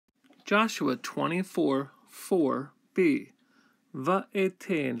Joshua 24:4b.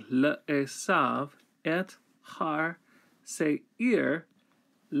 Va'eten le'esav et har seir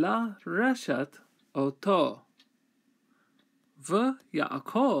la reshat oto.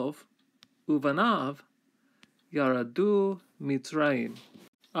 V'Yaakov uvanav yaradu mitzrayim.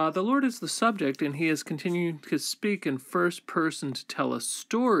 The Lord is the subject, and he is continuing to speak in first person to tell a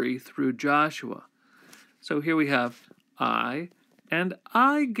story through Joshua. So here we have, I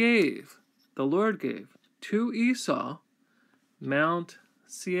gave, the Lord gave, to Esau Mount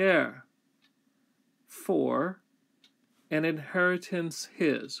Seir for an inheritance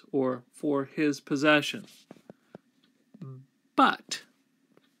his, or for his possession. But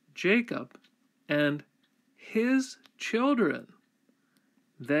Jacob and his children,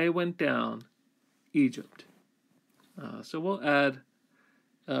 they went down Egypt. So we'll add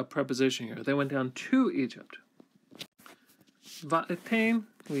a preposition here. They went down to Egypt. Va'etain,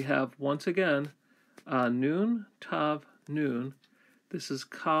 we have once again nun, tav, nun. This is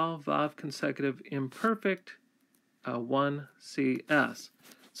kal, vav, consecutive, imperfect, 1 cs.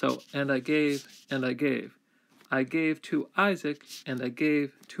 So, and I gave, and I gave. I gave to Isaac, and I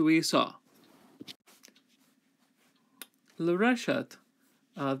gave to Esau. L'reshet,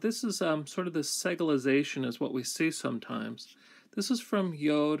 this is sort of the segalization is what we see sometimes. This is from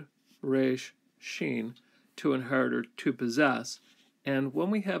Yod, Resh, Shin, to inherit or to possess. And when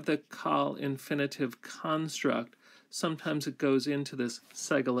we have the kal infinitive construct, sometimes it goes into this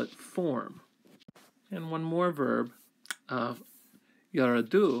segulate form. And one more verb,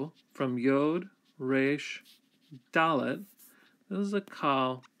 yaradu, from Yod, Resh, Dalet. This is a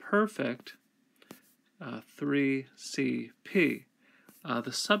kal perfect, 3 CP.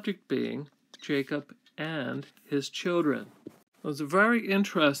 The subject being Jacob and his children. It was very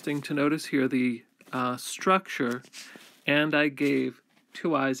interesting to notice here the structure, and I gave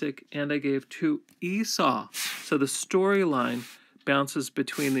to Isaac, and I gave to Esau. So the storyline bounces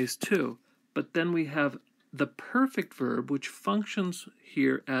between these two. But then we have the perfect verb, which functions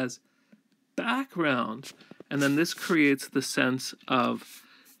here as background, and then this creates the sense of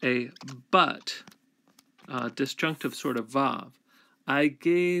a but, disjunctive sort of vav. I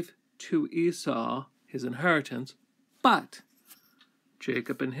gave to Esau his inheritance, but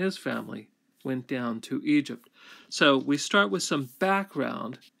Jacob and his family went down to Egypt. So we start with some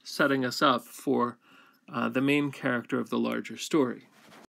background, setting us up for the main character of the larger story.